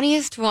of the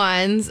funniest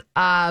ones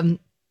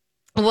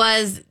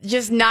was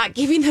just not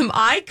giving them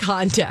eye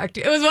contact.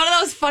 It was one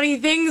of those funny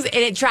things. And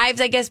it drives,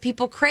 I guess,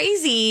 people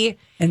crazy.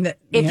 And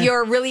if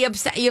you're really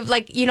upset, you have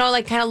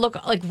kind of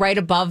look like right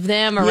above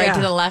them or right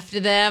to the left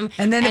of them.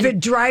 And then if it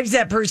drives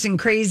that person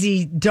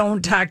crazy,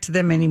 don't talk to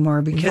them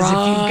anymore because if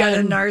you've got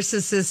a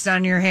narcissist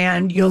on your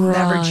hand, you'll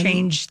never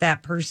change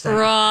that person.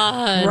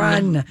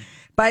 Run.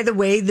 By the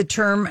way, the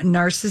term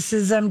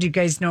narcissism, do you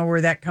guys know where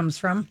that comes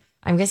from?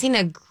 I'm guessing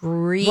a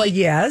Greek. Well,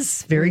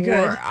 yes, very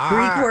good.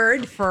 Greek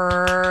word. Greek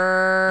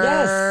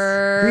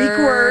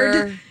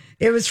word.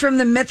 It was from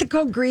the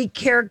mythical Greek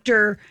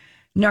character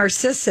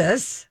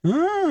Narcissus,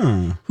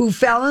 who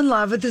fell in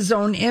love with his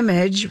own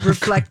image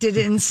reflected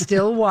in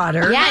still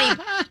water. Yeah.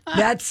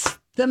 That's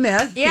the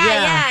myth.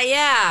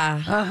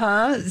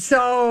 Yeah.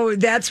 So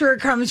that's where it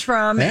comes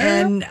from.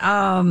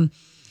 And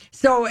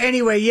so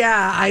anyway,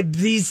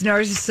 these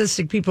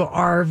narcissistic people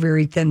are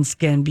very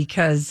thin-skinned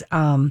because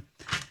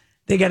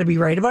they got to be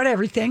right about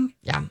everything.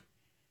 Yeah.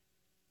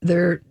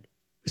 They're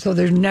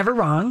never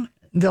wrong.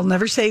 They'll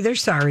never say they're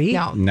sorry.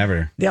 No.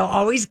 Never. They'll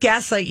always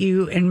gaslight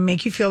you and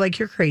make you feel like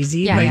you're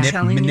crazy by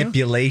telling you.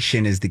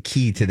 Manipulation is the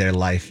key to their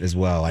life as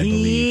well, I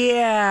believe.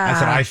 Yeah.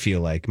 That's what I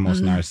feel like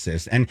most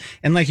narcissists.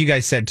 And like you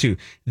guys said too,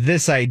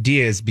 this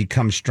idea has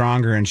become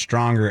stronger and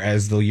stronger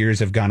as the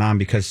years have gone on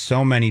because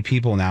so many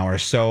people now are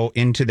so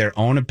into their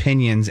own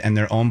opinions and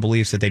their own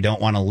beliefs that they don't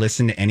want to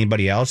listen to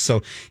anybody else.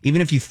 So even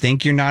if you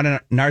think you're not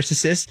a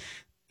narcissist,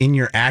 in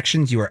your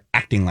actions, you are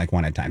acting like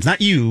one at times.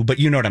 Not you, but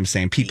you know what I'm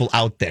saying. People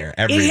out there,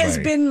 everybody. It has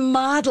been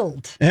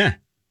modeled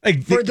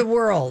for the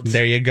world.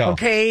 There you go.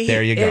 Okay.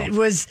 There you go.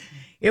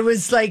 It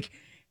was like,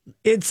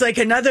 it's like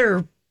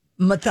another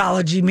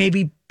mythology,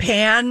 maybe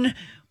Pan,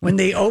 when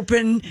they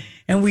open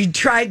and we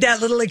tried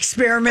that little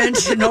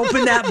experiment and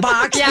opened that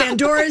box,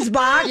 Pandora's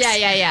box.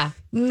 Yeah.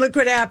 Look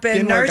what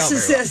happened.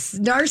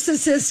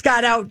 Narcissists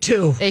got out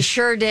too. They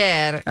sure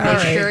did.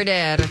 Sure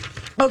did.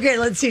 Okay,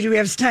 let's see. Do we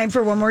have time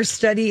for one more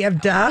study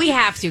of duh? We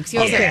have to, because you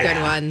always have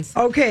good ones.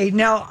 Okay,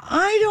 now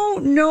I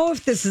don't know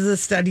if this is a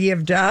study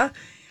of duh.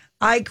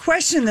 I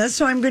question this,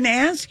 so I'm going to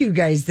ask you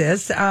guys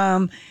this.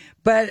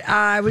 But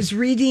I was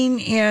reading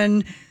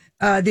in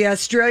the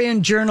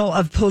Australian Journal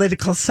of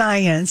Political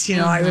Science. You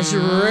know, I was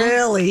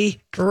really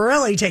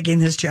taking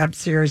this job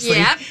seriously.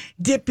 Yep.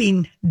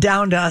 Dipping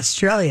down to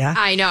Australia.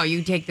 I know,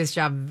 you take this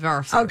job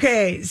very seriously.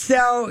 Okay,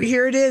 so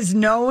here it is.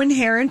 No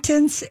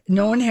inheritance.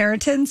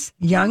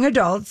 Young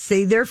adults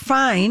say they're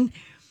fine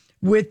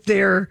with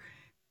their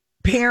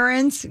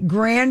parents,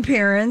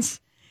 grandparents,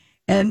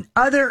 and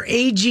other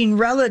aging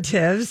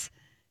relatives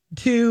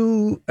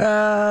to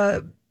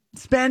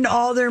spend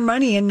all their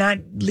money and not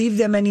leave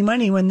them any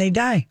money when they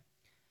die.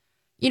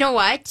 You know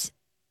what?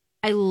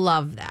 I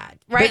love that.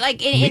 Right? But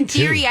like in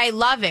theory, I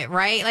love it,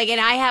 right? Like,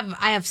 and I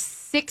have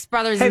 6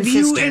 brothers and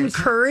sisters. Have you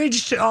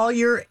encouraged all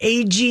your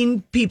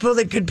aging people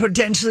that could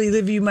potentially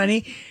leave you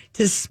money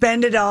to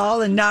spend it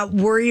all and not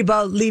worry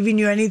about leaving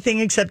you anything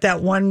except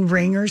that one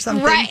ring or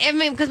something? Right. I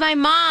mean, because my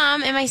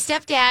mom and my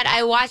stepdad,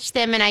 I watch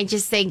them and I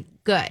just say,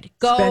 good.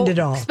 Go spend it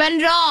all. Spend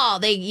it all.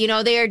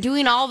 They are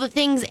doing all the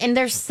things, and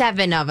there's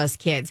 7 of us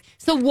kids.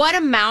 So what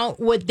amount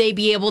would they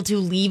be able to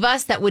leave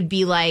us that would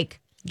be like,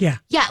 yeah,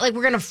 like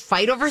we're gonna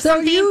fight over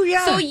something. So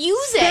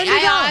use it.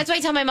 That's why I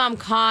tell my mom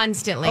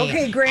constantly.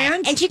 Okay,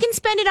 Grant, and she can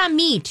spend it on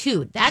me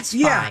too. That's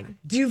fine.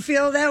 Do you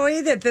feel that way?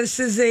 That this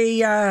is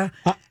a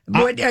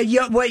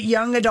what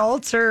young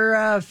adults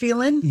are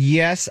feeling?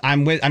 Yes,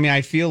 I'm with. I mean, I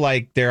feel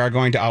like there are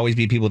going to always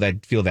be people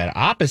that feel that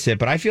opposite,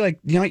 but I feel like,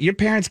 you know, your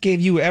parents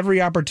gave you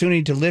every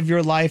opportunity to live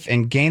your life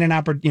and gain an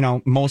opportunity. You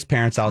know, most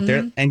parents out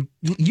there, and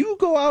you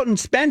go out and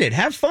spend it,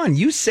 have fun.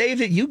 You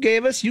saved it, you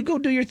gave us. You go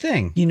do your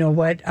thing. You know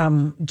what?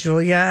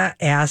 Julia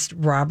asked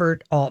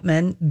Robert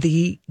Altman,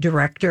 the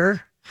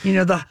director. You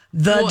know, the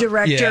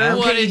director. Yeah.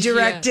 Okay, he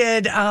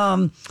directed.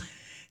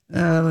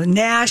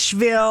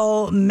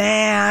 Nashville,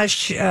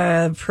 MASH,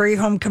 Prairie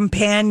Home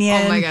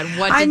Companion. Oh my God,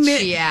 what did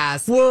she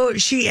ask? Well,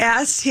 she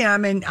asked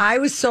him, and I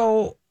was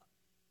so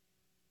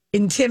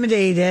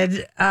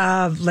intimidated,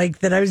 like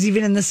that I was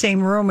even in the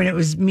same room, and it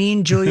was me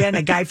and Julia and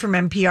a guy from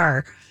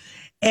NPR,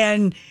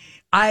 and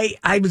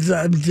I was,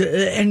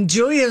 and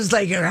Julia was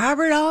like,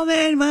 Robert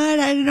Altman, what?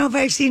 I don't know if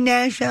I've seen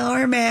Nashville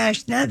or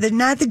MASH, not the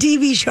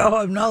TV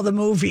show, no, the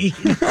movie.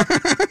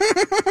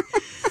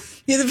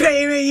 The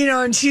famous, you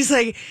know, and she's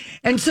like,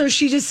 and so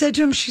she just said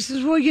to him, she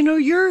says, well, you know,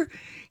 you're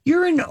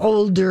an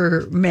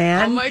older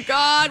man. Oh my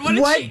God, what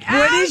did she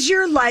ask? What is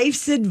your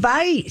life's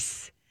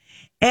advice?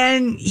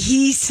 And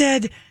he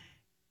said,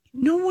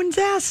 no one's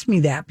asked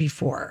me that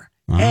before.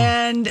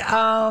 And,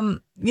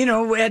 you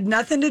know, it had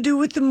nothing to do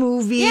with the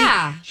movie.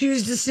 Yeah. She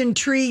was just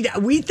intrigued.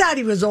 We thought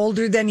he was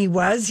older than he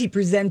was. He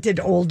presented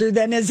older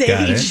than his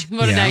age.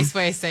 What a nice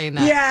way of saying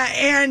that. Yeah.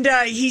 And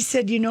he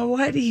said, you know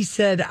what? He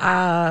said,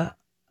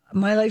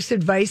 my life's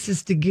advice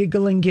is to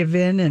giggle and give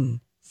in and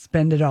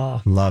spend it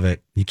all. Love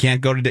it. You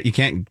can't you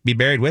can't be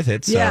buried with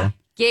it. So. Yeah.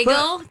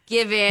 Giggle,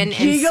 give in,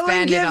 and spend it all. Giggle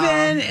and give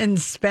in and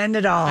spend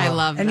it all. I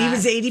love that. And he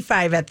was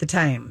 85 at the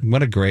time.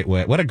 What a great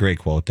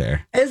quote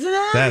there. Isn't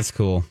it? That's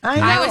cool.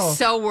 I was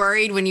so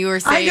worried when you were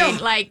saying,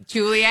 like,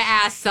 Julia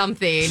asked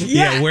something.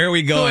 Yeah, where are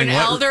we going? To an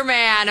elder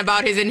man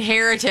about his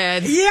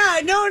inheritance.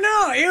 Yeah, no.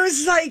 It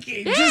was like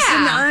just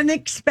an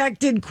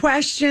unexpected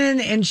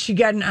question, and she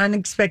got an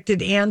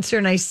unexpected answer.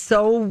 And I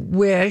so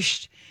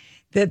wished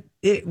that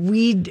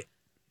we'd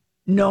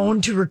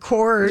known to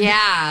record.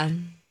 Yeah.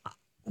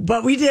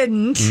 But we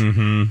didn't.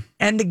 Mm-hmm.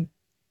 And the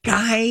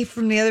guy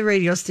from the other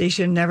radio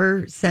station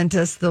never sent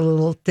us the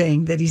little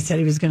thing that he said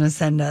he was going to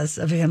send us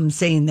of him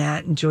saying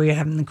that and Julia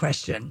having the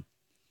question.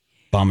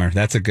 Bummer.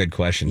 That's a good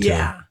question, too.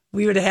 Yeah.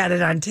 We would have had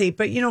it on tape.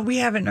 But, you know, we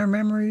have it in our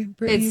memory.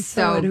 Brittany, it's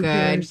so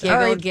good.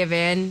 Giggle, give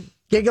in.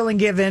 Giggle and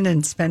give in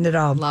and spend it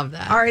all. Love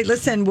that. All right,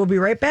 listen, we'll be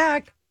right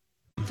back.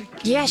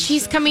 Yeah,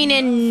 she's coming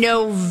in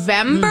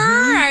November.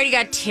 I already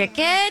got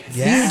tickets.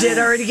 Yes. You did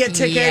already get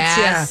tickets?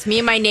 Yes. Yeah. Me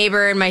and my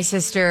neighbor and my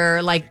sister,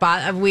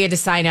 we had to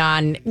sign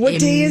on. What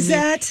day is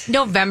that?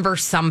 November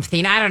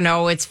something. I don't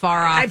know. It's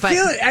far off.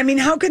 I mean,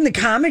 how can the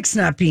comics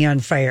not be on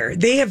fire?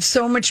 They have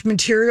so much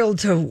material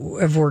to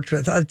have worked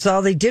with. That's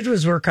all they did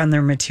was work on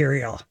their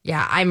material.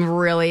 Yeah, I'm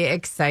really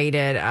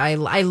excited. I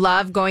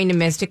love going to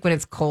Mystic when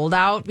it's cold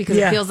out because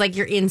it feels like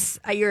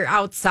you're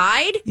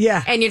outside.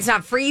 Yeah. And it's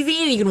not freezing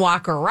and you can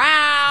walk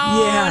around.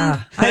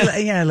 Yeah.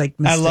 I like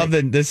Mystic. I love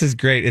that. This is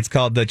great. It's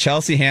called the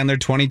Chelsea Handler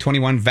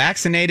 2021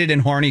 Vaccinated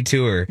and Horny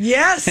Tour.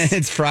 Yes.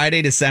 It's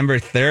Friday, December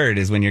 3rd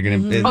is when you're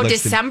going to. Oh,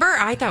 December?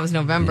 I thought it was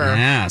November.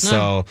 Yeah.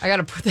 So I got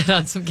to put that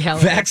on some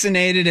calendar.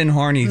 Vaccinated and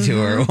Horny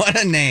Tour. What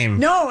a name.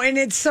 No, and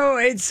it's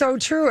so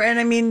true. And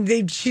I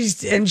mean,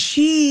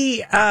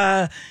 she,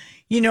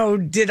 you know,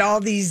 did all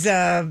these,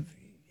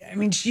 I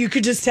mean, you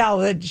could just tell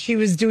that she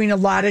was doing a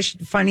lot of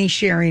funny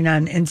sharing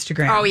on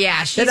Instagram. Oh,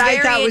 yeah. That I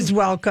thought was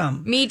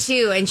welcome. Me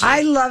too. And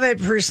I love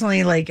it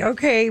personally. Like,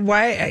 okay,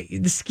 why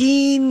the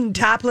skiing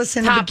topless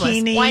in a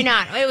bikini? Why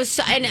not? It was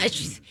so, and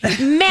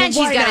man,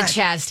 she's got a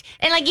chest.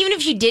 And like, even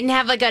if she didn't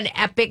have like an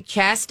epic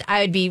chest,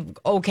 I would be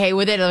okay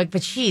with it. Like,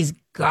 but she's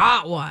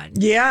got one.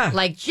 Yeah.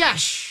 Like,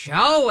 just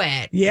show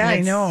it. Yeah,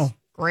 I know.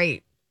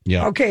 Great.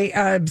 Yeah.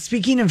 Okay.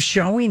 Speaking of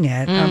showing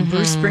it,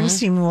 Bruce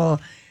Springsteen will,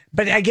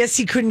 but I guess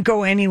he couldn't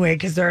go anyway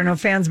because there are no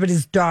fans. But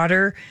his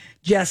daughter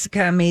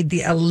Jessica made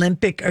the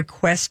Olympic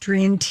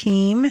equestrian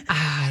team.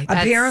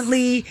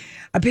 Apparently,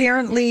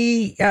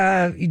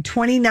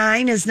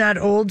 29 is not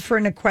old for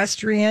an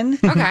equestrian.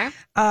 Okay.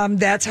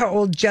 That's how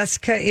old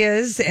Jessica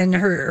is, and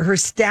her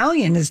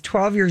stallion is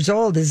 12 years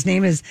old. His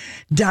name is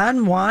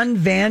Don Juan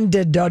van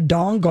de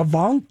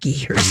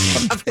Dongovonki or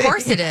something. Of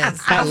course it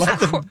is. I love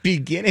the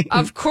beginning.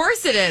 Of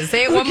course it is.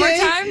 Say it one more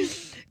time.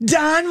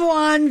 Don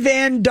Juan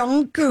van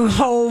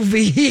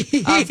Donkohovi.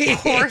 Of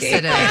course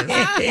it is.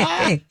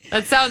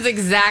 That sounds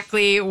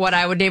exactly what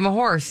I would name a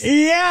horse.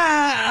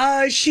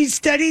 Yeah. She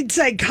studied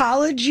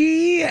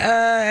psychology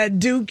at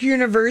Duke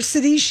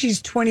University.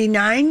 She's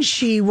 29.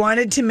 She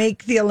wanted to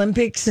make the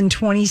Olympics in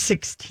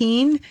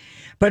 2016,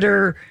 but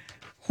her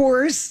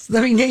horse,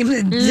 let me name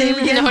it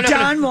again,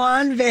 Don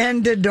Juan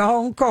van de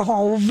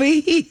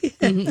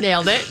Donkohovi.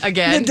 Nailed it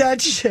again. The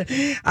Dutch,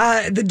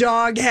 the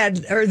dog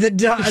had, or the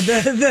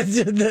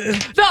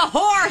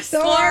horse,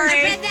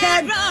 Lori.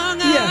 Had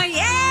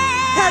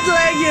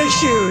leg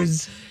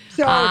issues.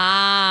 So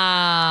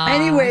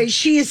anyway,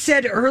 she has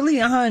said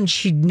early on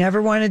she'd never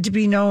wanted to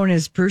be known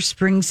as Bruce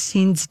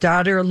Springsteen's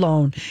daughter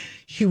alone.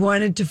 She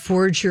wanted to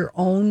forge her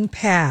own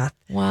path.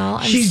 Well,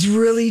 she's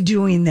really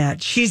doing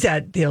that. She's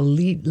at the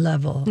elite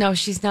level. No,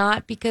 she's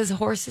not, because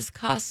horses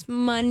cost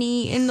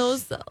money in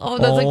those. That's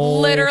like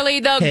literally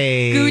the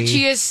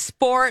Gucciest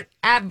sport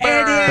ever.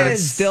 It is. But it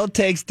still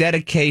takes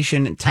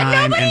dedication,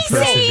 time, and perseverance.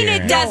 Nobody's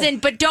saying it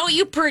doesn't, but don't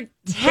you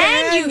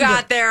pretend you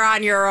got there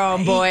on your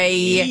own, boy.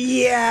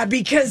 Yeah,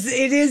 because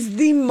it is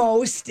the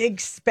most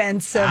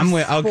expensive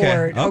sport.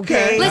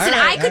 Okay. Listen,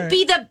 I could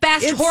be the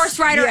best horse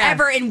rider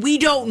ever, and we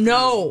don't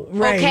know.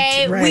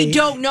 Okay, we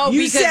don't know.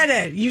 You said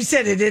it. You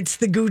said it. It's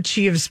the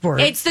Gucci of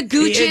sport. It's the Gucciest of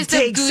Gucci. It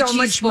takes so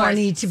much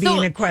money to be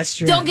an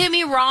equestrian. Don't get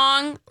me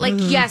wrong. Like,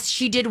 yes,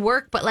 she did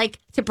work, but like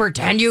to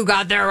pretend you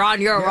got there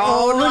on your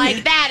own,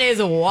 like that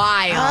is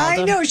wild.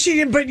 I know she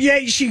did, but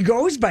yet she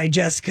goes by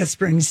Jessica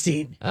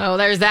Springsteen. Oh,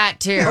 there's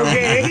that too.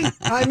 Okay,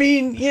 I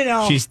mean,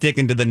 she's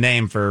sticking to the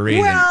name for a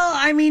reason. Well,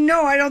 I mean,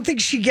 no, I don't think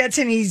she gets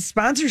any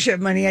sponsorship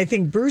money. I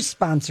think Bruce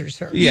sponsors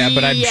her. Yeah,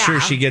 but I'm sure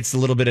she gets a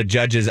little bit of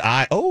judge's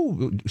eye.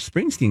 Oh,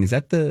 Springsteen, is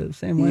that the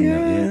same one?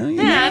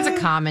 Yeah, that's a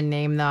common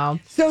name though.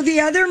 So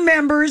the other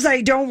members,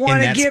 I don't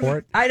want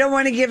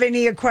to give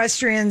any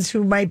equestrians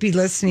who might be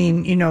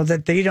listening,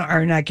 that they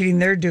are not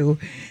getting their due.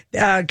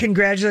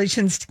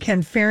 Congratulations to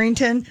Ken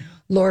Farrington,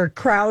 Laura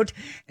Kraut,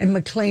 and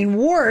McLean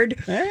Ward,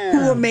 who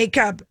will make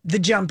up the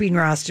jumping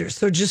roster.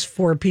 So just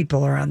 4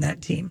 people are on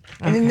that team.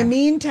 Okay. And in the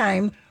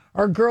meantime,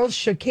 our girl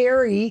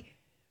Sha'Carri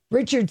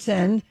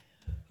Richardson,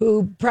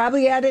 who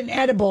probably had an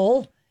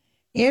edible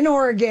in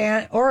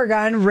Oregon,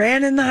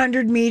 ran in the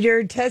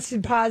 100-meter,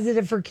 tested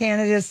positive for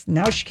Canada.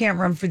 Now she can't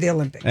run for the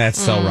Olympics. That's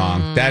so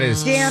wrong. That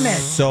is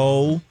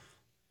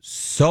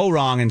so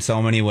wrong in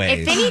so many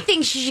ways. If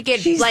anything, she should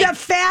get. She's the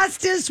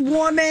fastest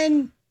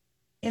woman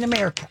in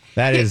America.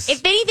 That is.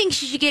 If anything,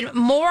 she should get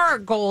more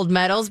gold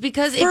medals,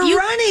 because if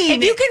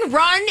running. you can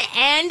run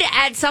and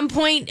at some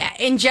point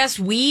ingest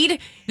weed,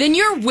 then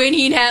you're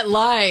winning at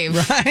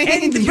life. Right.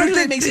 And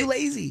it makes you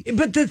lazy.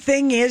 But the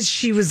thing is,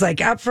 she was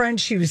like up front.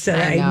 She said,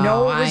 I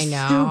know it was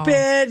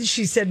stupid.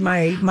 She said,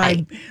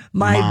 my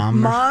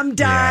mom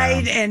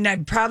died,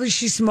 and probably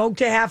she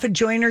smoked a half a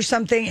joint or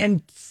something.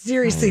 And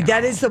seriously,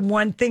 that is the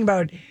one thing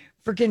about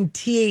freaking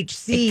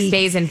THC. It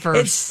stays in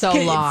for so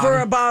long. For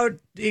about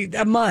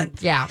a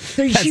month. Yeah.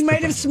 So she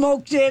might have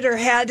smoked it or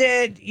had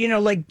it,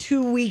 like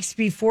 2 weeks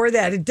before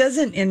that. It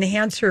doesn't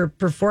enhance her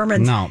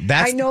performance. No,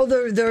 I know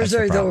those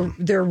are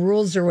their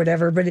rules or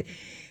whatever, but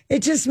it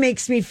just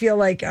makes me feel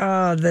like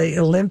the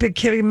Olympic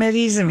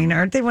committees,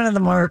 aren't they one of the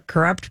more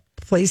corrupt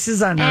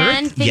places on earth?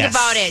 And think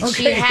about it. Okay.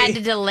 She had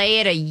to delay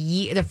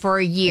it for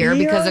a year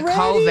because of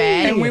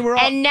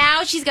COVID. And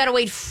now she's got to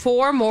wait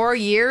 4 more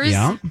years.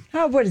 Yeah.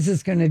 What is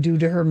this going to do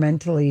to her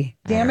mentally?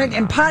 Damn it.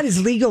 And pot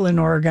is legal in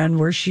Oregon,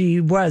 where she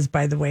was,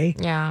 by the way.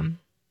 Yeah.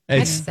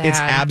 It's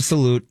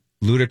absolute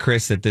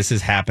ludicrous that this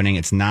is happening.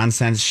 It's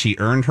nonsense. She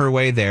earned her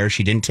way there.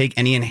 She didn't take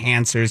any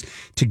enhancers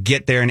to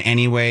get there in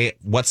any way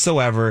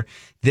whatsoever.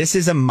 This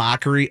is a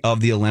mockery of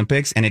the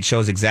Olympics, and it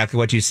shows exactly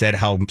what you said,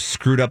 how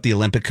screwed up the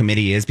Olympic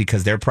Committee is,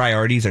 because their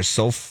priorities are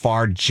so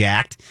far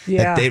jacked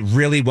that they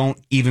really won't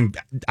even.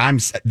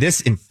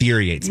 This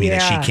infuriates me that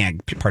she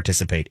can't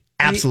participate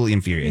absolutely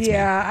infuriates me.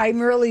 Yeah,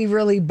 I'm really,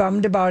 really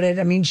bummed about it.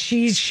 I mean,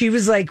 she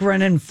was like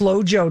running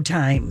FloJo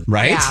time.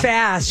 Right? It's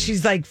fast.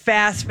 She's like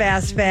fast.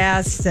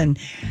 And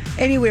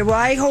anyway, well,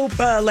 I hope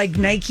like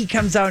Nike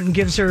comes out and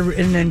gives her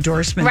an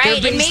endorsement.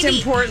 Right. They're based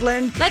in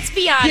Portland. Let's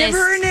be honest. Give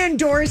her an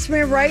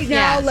endorsement right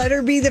now. Yes. Let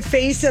her be the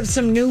face of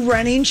some new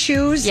running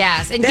shoes.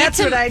 Yes. And that's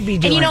what I'd be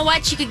doing. And you know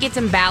what? She could get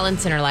some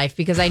balance in her life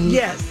because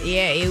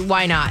yeah,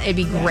 why not? It'd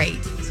be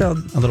great. So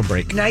a little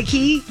break.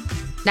 Nike,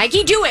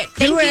 do it.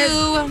 Thank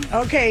you.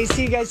 Okay,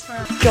 see you guys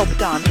tomorrow. Job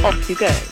done. Off you go.